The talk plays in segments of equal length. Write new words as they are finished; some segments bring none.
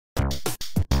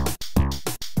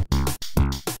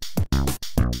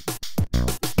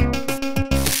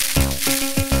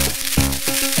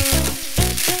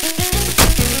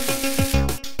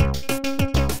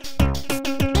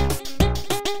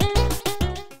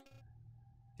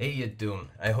Hey, you doing?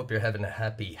 I hope you're having a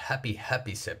happy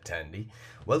Septandy.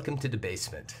 Welcome to the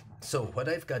basement. So what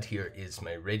I've got here is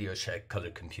my Radio Shack Color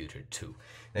Computer 2.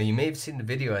 Now you may have seen the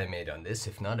video I made on this.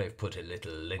 If not, I've put a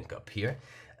little link up here.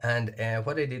 And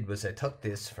what I did was I took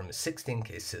this from a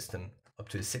 16K system up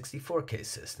to a 64K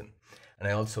system. And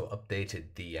I also updated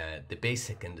the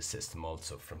basic in the system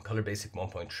also from Color Basic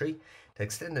 1.3 to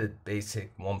Extended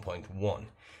Basic 1.1.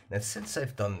 Now since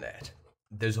I've done that,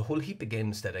 there's a whole heap of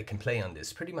games that I can play on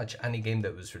this. Pretty much any game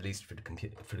that was released for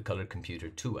the Color Computer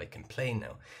 2 I can play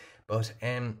now. But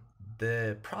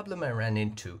the problem I ran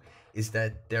into is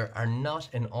that there are not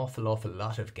an awful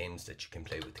lot of games that you can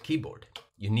play with the keyboard.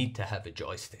 You need to have a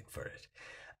joystick for it.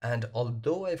 And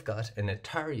although I've got an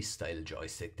Atari style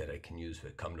joystick that I can use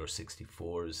with Commodore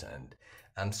 64s and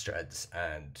Amstrads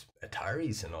and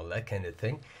Ataris and all that kind of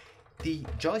thing, the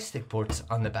joystick ports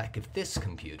on the back of this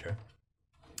computer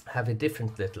have a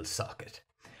different little socket.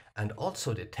 And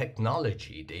also the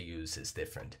technology they use is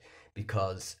different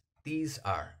because these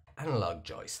are analog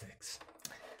joysticks.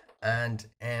 And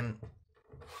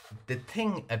the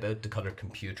thing about the color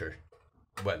computer,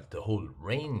 well, the whole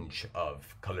range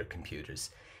of color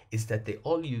computers, is that they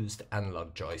all used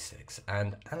analog joysticks,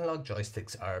 and analog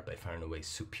joysticks are by far and away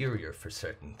superior for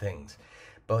certain things.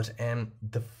 But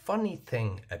the funny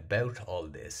thing about all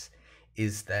this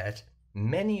is that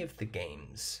many of the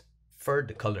games for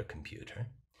the color computer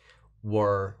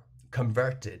were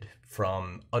converted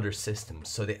from other systems,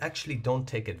 so they actually don't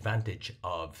take advantage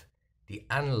of the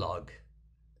analog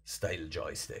style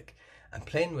joystick. And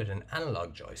playing with an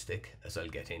analog joystick, as I'll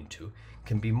get into,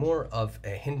 can be more of a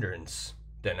hindrance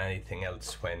than anything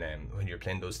else when you're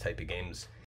playing those type of games.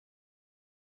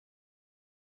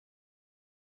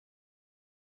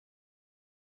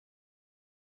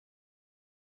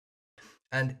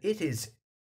 And it is,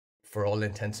 for all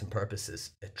intents and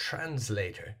purposes, a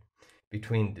translator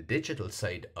between the digital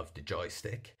side of the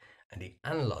joystick and the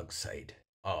analog side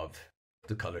of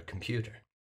the color computer.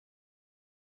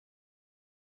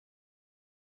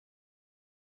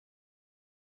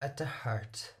 At the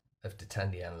heart of the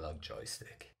Tandy analog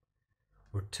joystick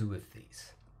were two of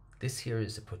these. This here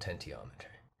is a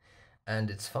potentiometer, and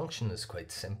its function is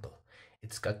quite simple.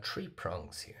 It's got three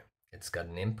prongs here. It's got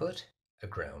an input, a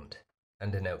ground,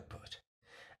 and an output.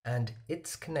 And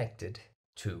it's connected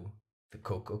to the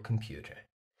Coco computer.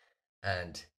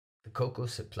 And the Coco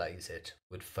supplies it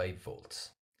with 5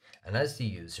 volts. And as the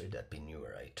user, that being you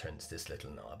or I, turns this little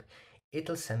knob,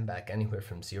 it'll send back anywhere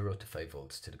from 0 to 5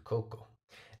 volts to the Coco.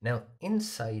 Now,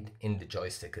 inside in the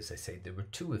joystick, as I say, there were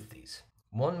two of these.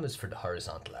 One was for the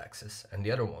horizontal axis and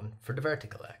the other one for the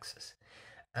vertical axis.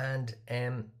 And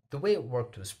the way it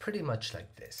worked was pretty much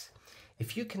like this.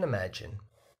 If you can imagine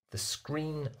the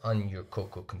screen on your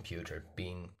Coco computer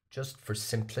being, just for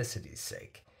simplicity's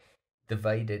sake,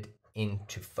 divided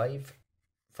into five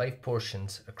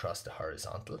portions across the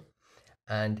horizontal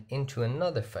and into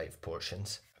another 5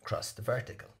 portions across the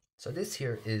vertical. So this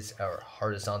here is our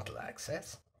horizontal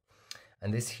axis,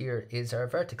 and this here is our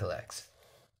vertical axis.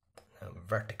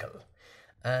 Vertical.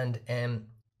 And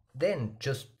then,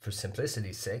 just for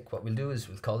simplicity's sake, what we'll do is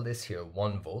we'll call this here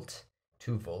 1 volt,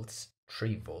 2 volts,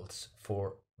 3 volts,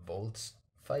 4 volts,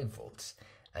 5 volts.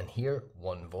 And here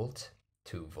 1 volt,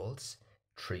 2 volts,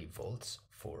 3 volts,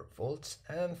 4 volts,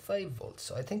 and 5 volts.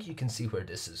 So I think you can see where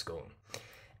this is going.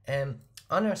 On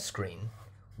our screen,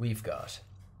 we've got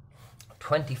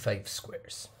 25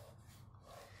 squares.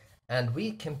 And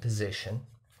we can position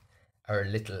our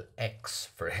little X,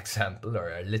 for example,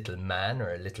 or our little man,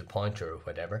 or a little pointer, or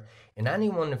whatever, in any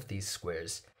one of these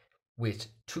squares with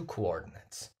 2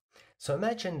 coordinates. So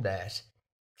imagine that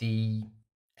the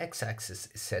X-axis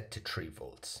is set to 3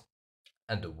 volts,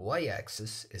 and the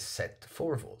Y-axis is set to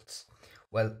 4 volts.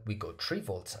 Well, we go 3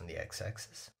 volts on the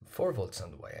X-axis, 4 volts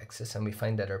on the Y-axis, and we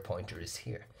find that our pointer is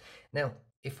here. Now,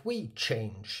 if we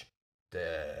change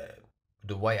the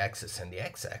Y-axis and the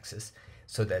X-axis,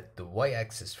 so that the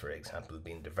Y-axis, for example,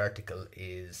 being the vertical,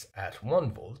 is at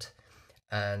 1 volt,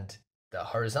 and the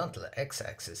horizontal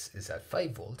X-axis is at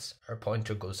 5 volts, our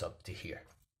pointer goes up to here.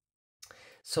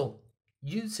 So,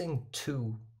 using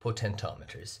 2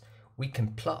 potentiometers, we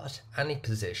can plot any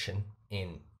position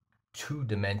in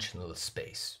 2-dimensional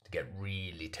space. To get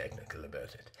really technical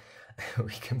about it,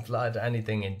 we can plot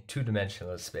anything in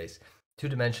 2-dimensional space.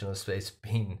 2-dimensional space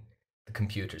being the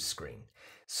computer's screen.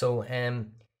 So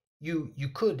you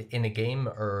could, in a game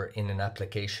or in an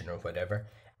application or whatever,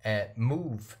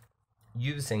 move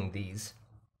using these.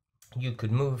 You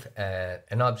could move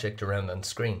an object around on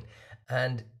screen,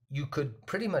 and you could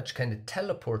pretty much kind of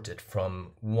teleport it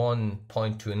from one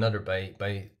point to another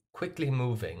by quickly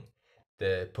moving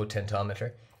the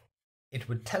potentiometer it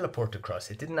would teleport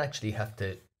across. It didn't actually have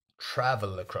to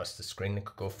travel across the screen. It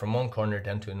could go from one corner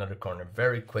down to another corner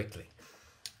very quickly.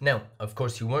 Now, of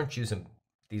course, you weren't using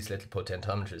these little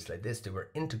potentiometers like this. They were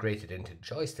integrated into the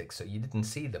joystick, so you didn't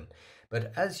see them.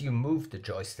 But as you moved the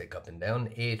joystick up and down,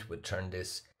 it would turn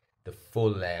this the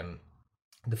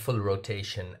full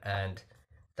rotation, and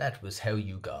that was how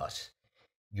you got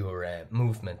your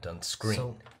movement on screen.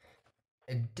 So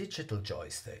a digital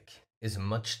joystick is a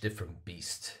much different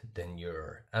beast than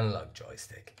your analog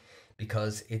joystick,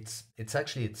 because it's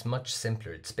much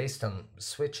simpler. It's based on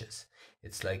switches.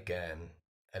 It's like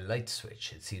a light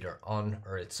switch. It's either on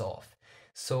or it's off.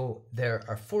 So there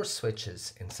are 4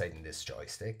 switches inside in this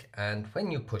joystick, and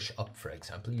when you push up, for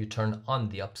example, you turn on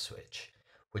the up switch,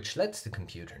 which lets the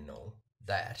computer know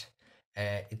that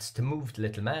it's to move the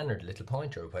little man or the little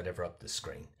pointer or whatever up the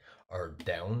screen, or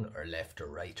down or left or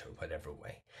right or whatever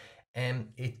way.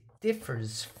 It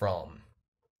differs from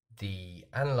the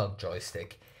analog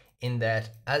joystick in that,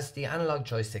 as the analog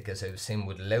joystick, as I was saying,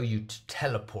 would allow you to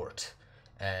teleport,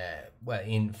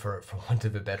 for want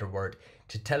of a better word,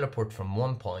 to teleport from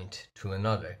one point to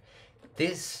another.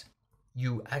 This,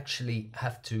 you actually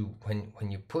have to,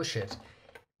 when you push it,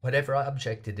 whatever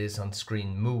object it is on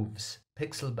screen moves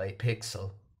pixel by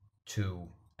pixel to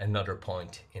another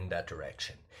point in that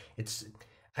direction. It's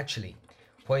actually,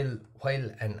 while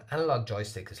an analog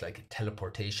joystick is like a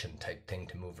teleportation type thing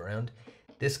to move around,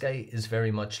 this guy is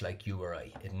very much like you or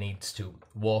I. It needs to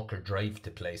walk or drive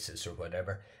to places or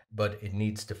whatever, but it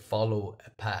needs to follow a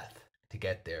path to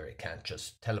get there. It can't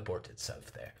just teleport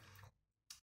itself there.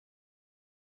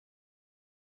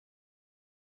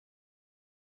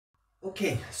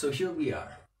 Okay, so here we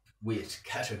are with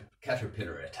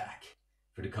Caterpillar Attack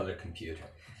for the color computer.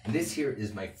 And this here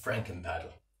is my Franken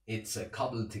paddle. It's a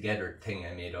cobbled together thing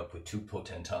I made up with 2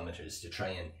 potentiometers to try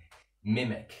and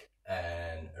mimic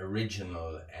an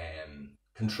original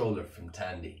controller from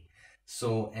Tandy.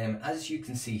 So as you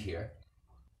can see here,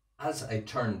 as I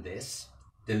turn this,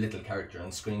 the little character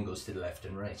on screen goes to the left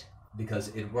and right, because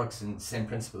it works in the same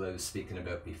principle I was speaking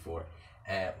about before.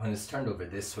 When it's turned over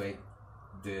this way,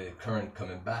 the current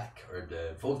coming back, or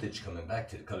the voltage coming back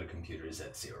to the color computer, is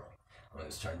at 0. When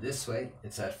it's turned this way,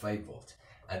 it's at 5 volt.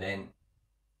 And then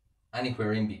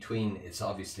anywhere in between, it's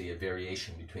obviously a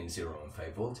variation between 0 and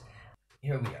 5 volt.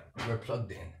 Here we are, we're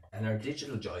plugged in, and our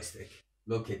digital joystick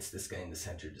locates this guy in the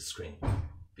center of the screen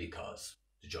because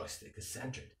the joystick is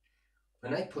centered.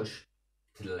 When I push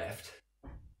to the left,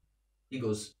 he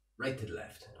goes right to the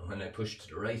left. And when I push to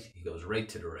the right, he goes right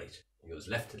to the right. He goes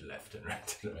left to the left and right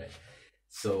to the right.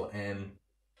 So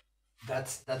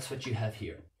that's what you have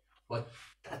here. What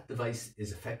that device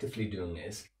is effectively doing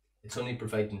is, it's only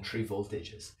providing 3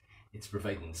 voltages. It's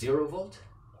providing 0 volt,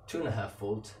 2.5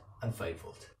 volt, and 5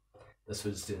 volt. That's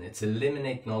what it's doing. It's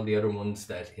eliminating all the other ones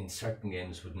that in certain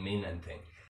games wouldn't mean anything.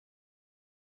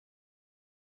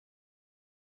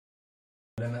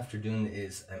 What I'm after doing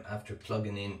is, I'm after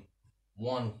plugging in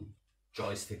 1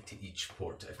 joystick to each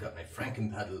port. I've got my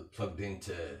Franken paddle plugged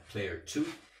into player 2,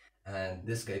 and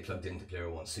this guy plugged into player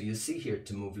 1. So you see here,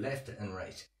 to move left and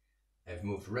right, I've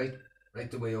moved right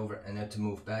the way over, and now to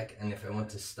move back, and if I want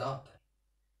to stop,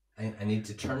 I need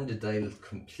to turn the dial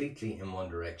completely in one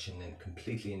direction and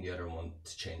completely in the other one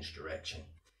to change direction.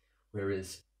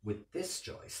 Whereas with this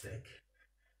joystick,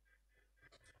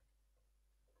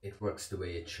 it works the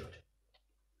way it should.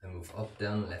 I move up,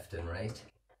 down, left and right,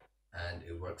 and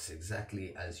it works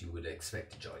exactly as you would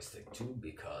expect a joystick to,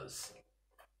 because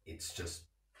it's just,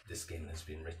 this game has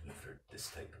been written for this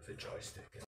type of a joystick.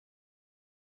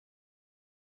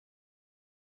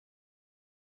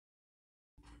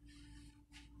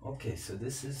 Okay, so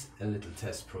this is a little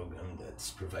test program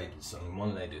that's provided. It's only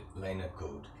one line of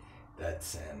code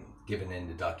that's given in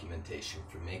the documentation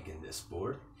for making this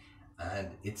board, and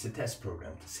it's a test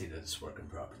program to see that it's working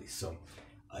properly. So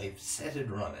I've set it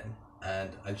running,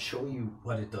 and I'll show you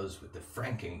what it does with the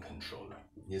Franken controller.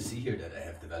 You'll see here that I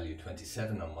have the value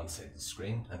 27 on one side of the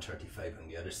screen and 35 on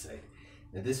the other side.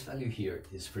 Now this value here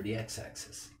is for the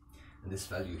x-axis, and this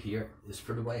value here is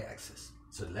for the y-axis.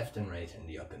 So left and right and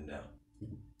the up and down.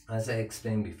 As I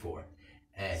explained before,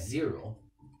 0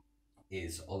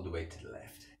 is all the way to the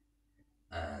left,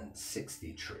 and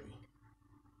 63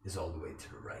 is all the way to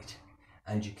the right.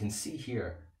 And you can see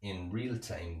here in real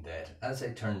time that as I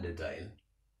turn the dial,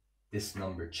 this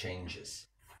number changes.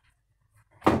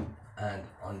 And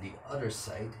on the other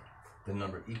side, the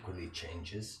number equally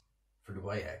changes for the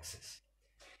y-axis.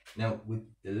 Now with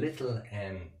the little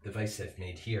device I've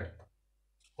made here,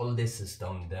 all this is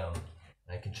dumbed down.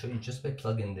 I can show you just by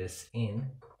plugging this in.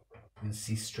 You'll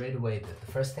see straight away that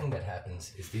the first thing that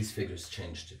happens is these figures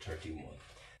change to 31.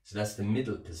 So that's the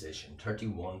middle position.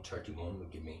 31, 31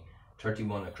 would give me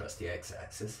 31 across the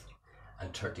x-axis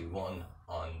and 31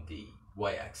 on the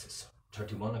y-axis.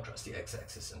 31 across the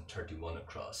x-axis and 31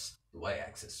 across the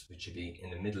y-axis, which should be in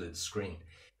the middle of the screen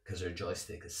because our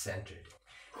joystick is centered.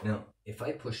 Now, if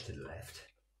I push to the left,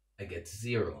 I get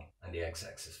 0 on the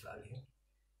x-axis value,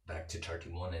 back to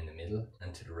 31 in the middle,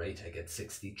 and to the right I get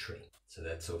 63. So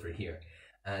that's over here.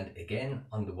 And again,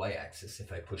 on the y-axis,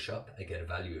 if I push up, I get a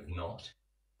value of 0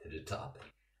 to the top,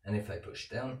 and if I push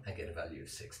down, I get a value of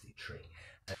 63.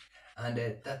 And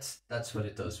that's what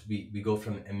it does. We go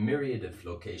from a myriad of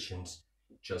locations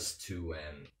just to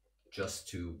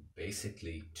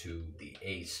basically to the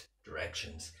 8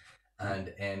 directions.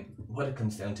 And what it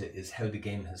comes down to is how the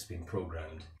game has been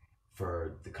programmed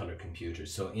for the color computer.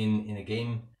 So in a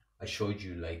game I showed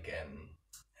you, like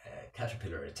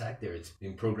Caterpillar Attack, there it's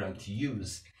been programmed to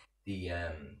use the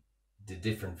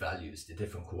different values, the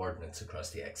different coordinates across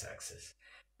the x-axis.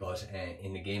 But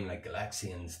in a game like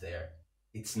Galaxians there,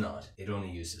 it's not. It only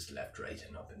uses left, right,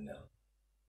 and up and down.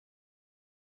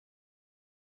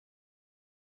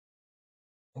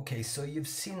 Okay, so you've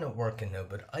seen it working now,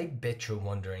 but I bet you're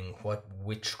wondering what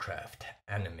witchcraft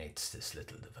animates this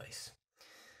little device.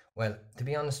 Well, to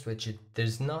be honest with you,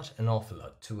 there's not an awful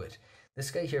lot to it.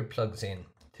 This guy here plugs in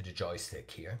to the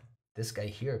joystick here. This guy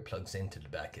here plugs into the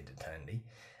back of the Tandy.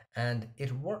 And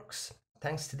it works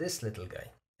thanks to this little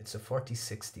guy. It's a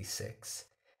 4066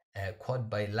 quad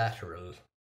bilateral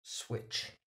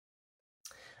switch.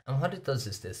 And what it does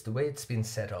is this, the way it's been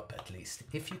set up at least,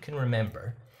 if you can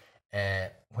remember,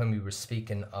 when we were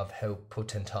speaking of how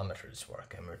potentiometers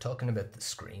work, and we're talking about the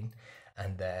screen,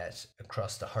 and that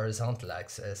across the horizontal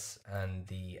axis and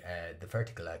the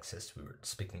vertical axis, we were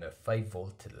speaking about 5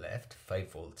 volt to the left,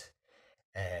 5 volt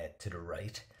to the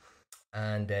right,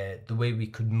 and the way we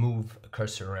could move a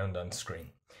cursor around on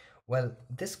screen. Well,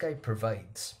 this guy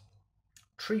provides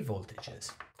 3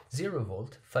 voltages, 0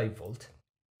 volt, 5 volt,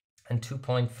 and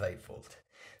 2.5 volt.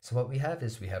 So what we have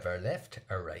is we have our left,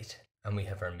 our right, and we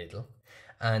have our middle.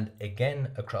 And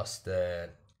again, across the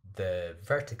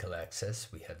vertical axis,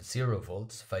 we have 0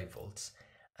 volts, 5 volts,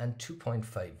 and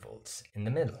 2.5 volts in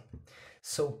the middle.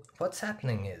 So what's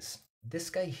happening is this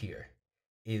guy here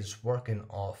is working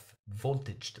off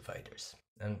voltage dividers.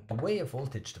 And the way a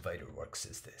voltage divider works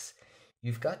is this.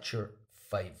 You've got your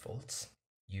 5 volts,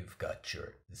 you've got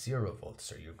your 0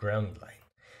 volts, or your ground line.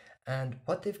 And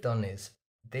what they've done is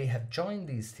they have joined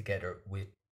these together with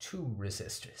 2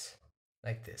 resistors.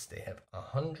 Like this, they have a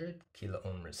 100 kilo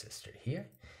ohm resistor here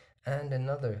and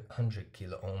another 100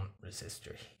 kilo ohm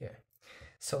resistor here.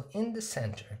 So in the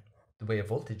center, the way a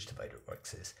voltage divider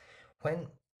works is when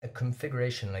a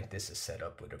configuration like this is set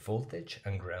up with a voltage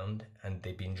and ground, and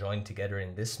they've been joined together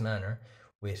in this manner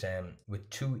with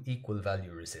 2 equal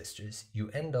value resistors, you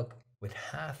end up with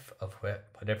half of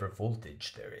whatever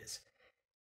voltage there is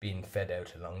being fed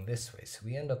out along this way. So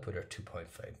we end up with our 2.5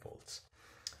 volts.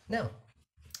 Now,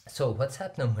 so what's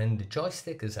happening when the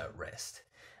joystick is at rest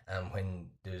and when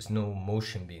there's no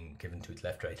motion being given to it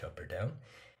left, right, up or down,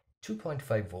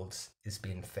 2.5 volts is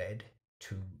being fed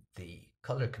to the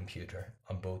color computer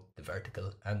on both the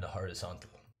vertical and the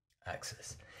horizontal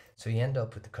axis. So you end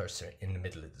up with the cursor in the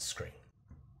middle of the screen.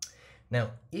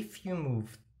 Now, if you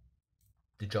move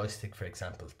the joystick, for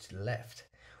example, to the left,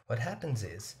 what happens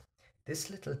is this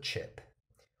little chip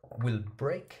will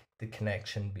break the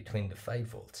connection between the 5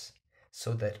 volts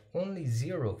so that only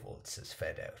 0 volts is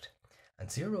fed out.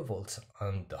 And 0 volts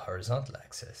on the horizontal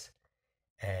axis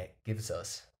gives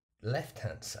us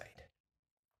left-hand side.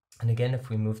 And again, if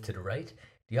we move to the right,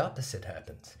 the opposite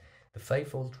happens. The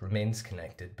 5 volt remains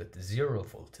connected, but the 0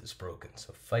 volt is broken.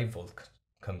 So 5 volt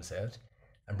comes out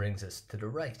and brings us to the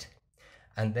right.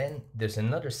 And then there's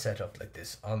another setup like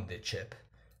this on the chip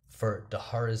for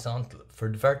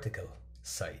the vertical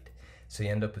side. So you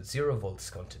end up with 0 volts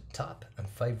going to the top and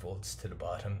 5 volts to the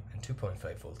bottom and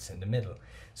 2.5 volts in the middle.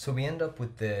 So we end up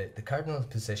with the cardinal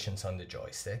positions on the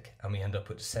joystick, and we end up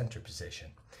with the center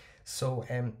position. So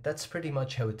that's pretty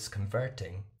much how it's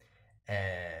converting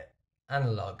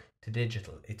analog to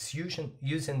digital. It's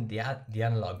using the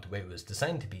analog the way it was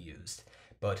designed to be used,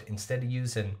 but instead of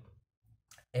using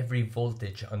every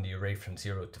voltage on the array from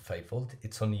 0 to 5 volt,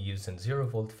 it's only using 0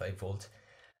 volt, 5 volt,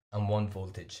 and 1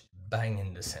 voltage bang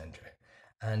in the center.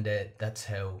 And that's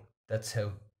how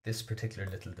this particular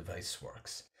little device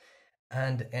works.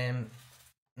 And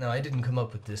now, I didn't come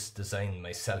up with this design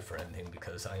myself or anything,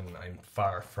 because I'm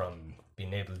far from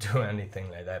being able to do anything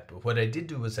like that. But what I did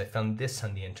do was I found this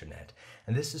on the internet,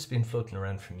 and this has been floating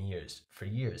around for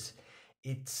years.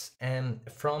 It's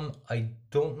from, I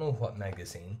don't know what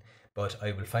magazine, but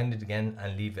I will find it again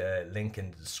and leave a link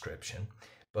in the description.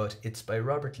 But it's by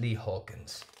Robert Lee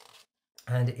Hawkins.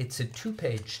 And it's a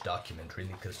 2-page document,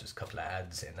 really, because there's a couple of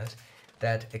ads in it,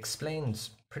 that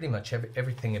explains pretty much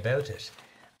everything about it.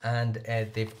 And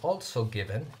they've also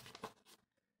given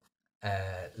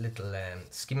a little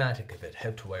schematic of it,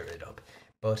 how to wire it up.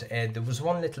 But there was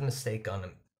one little mistake on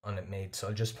it made, so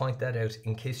I'll just point that out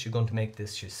in case you're going to make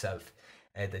this yourself,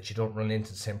 that you don't run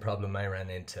into the same problem I ran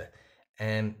into.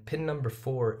 Pin number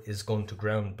 4 is going to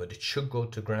ground, but it should go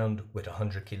to ground with a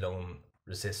 100 kilo ohm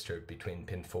resistor between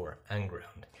pin 4 and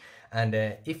ground. And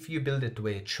if you build it the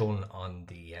way it's shown on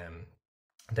the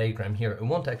diagram here, it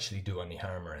won't actually do any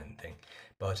harm or anything.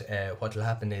 But what will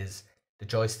happen is the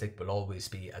joystick will always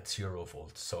be at 0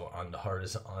 volts. So on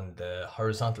the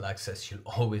horizontal axis, you'll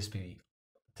always be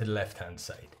to the left hand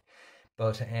side.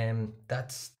 But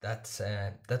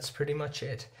that's pretty much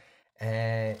it.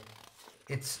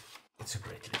 It's a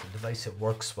great little device. It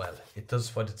works well. It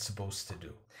does what it's supposed to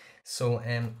do. So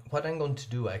what I'm going to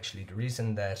do, actually, the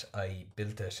reason that I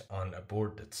built it on a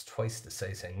board that's twice the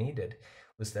size I needed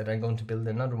was that I'm going to build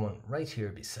another one right here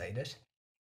beside it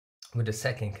with a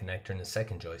second connector and a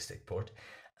second joystick port.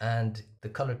 And the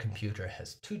color computer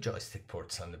has 2 joystick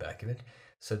ports on the back of it.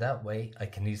 So that way I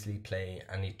can easily play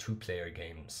any 2-player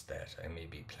games that I may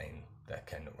be playing that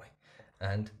kind of way.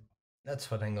 And that's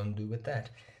what I'm going to do with that.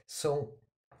 So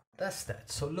that's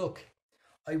that. So look,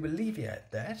 I will leave you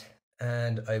at that,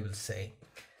 and I will say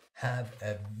have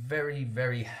a very,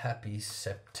 very happy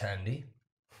Septandy.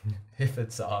 If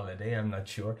it's a holiday, I'm not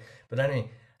sure. But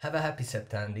anyway, have a happy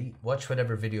Septandy. Watch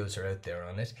whatever videos are out there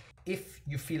on it. If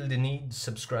you feel the need,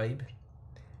 subscribe.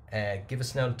 Give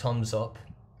us now a thumbs up,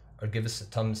 or give us a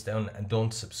thumbs down and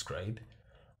don't subscribe.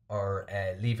 Or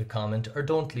leave a comment, or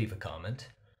don't leave a comment.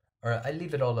 Or I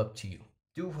leave it all up to you.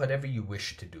 Do whatever you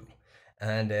wish to do.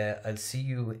 And I'll see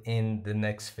you in the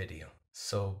next video.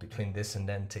 So between this and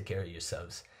then, take care of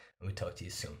yourselves. And we talk to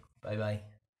you soon. Bye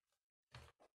bye.